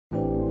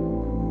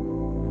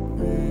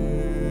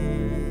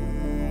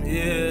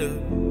Yeah.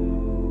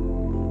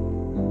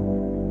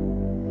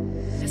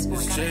 This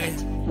one got a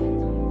hit.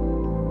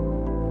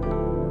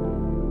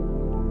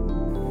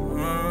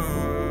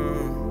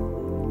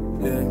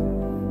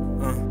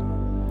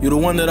 You the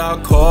one that I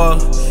call,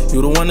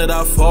 you the one that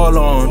I fall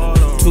on.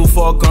 Too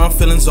far gone,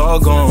 feelings all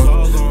gone.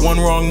 One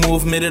wrong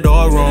move made it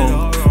all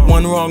wrong.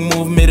 One wrong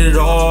move made it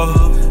all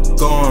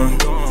gone.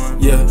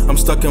 Yeah, I'm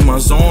stuck in my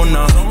zone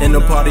now. In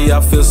the party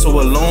I feel so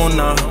alone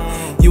now.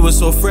 You were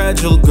so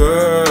fragile,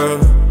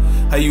 girl.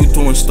 How you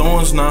throwing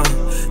stones now?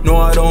 No,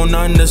 I don't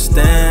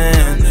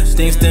understand.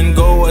 Things didn't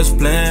go as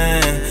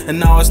planned, and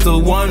now I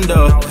still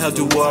wonder. Held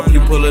you up, you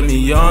pulling me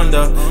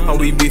yonder. How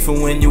we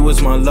beefing when you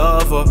was my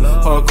lover?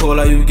 Hardcore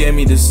like you gave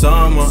me this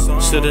summer.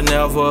 Should've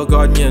never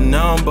gotten your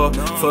number.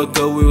 Fuck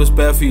up, we was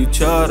bad for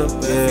each other,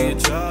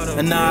 yeah.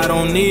 And now I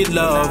don't need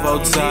love.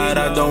 Outside,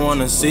 I don't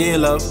wanna see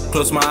love.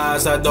 Close my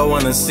eyes, I don't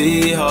wanna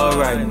see her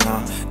right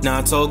now. Now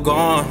it's all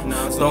gone.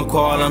 Don't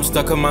call, I'm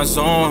stuck in my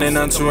zone. Ain't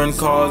answering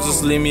calls,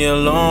 just leave me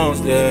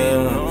alone,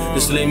 yeah.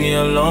 Just leave me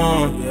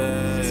alone.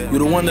 You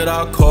the one that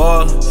I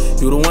call,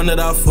 you the one that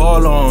I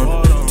fall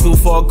on. Too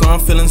far gone,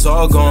 feelings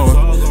all gone.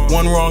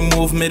 One wrong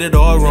move made it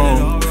all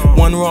wrong.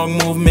 One wrong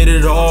move made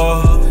it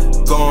all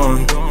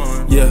gone.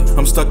 Yeah,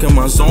 I'm stuck in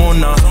my zone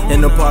now.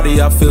 In the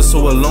party I feel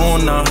so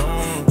alone now.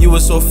 You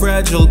were so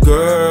fragile,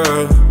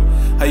 girl.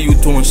 How you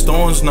throwing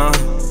stones now?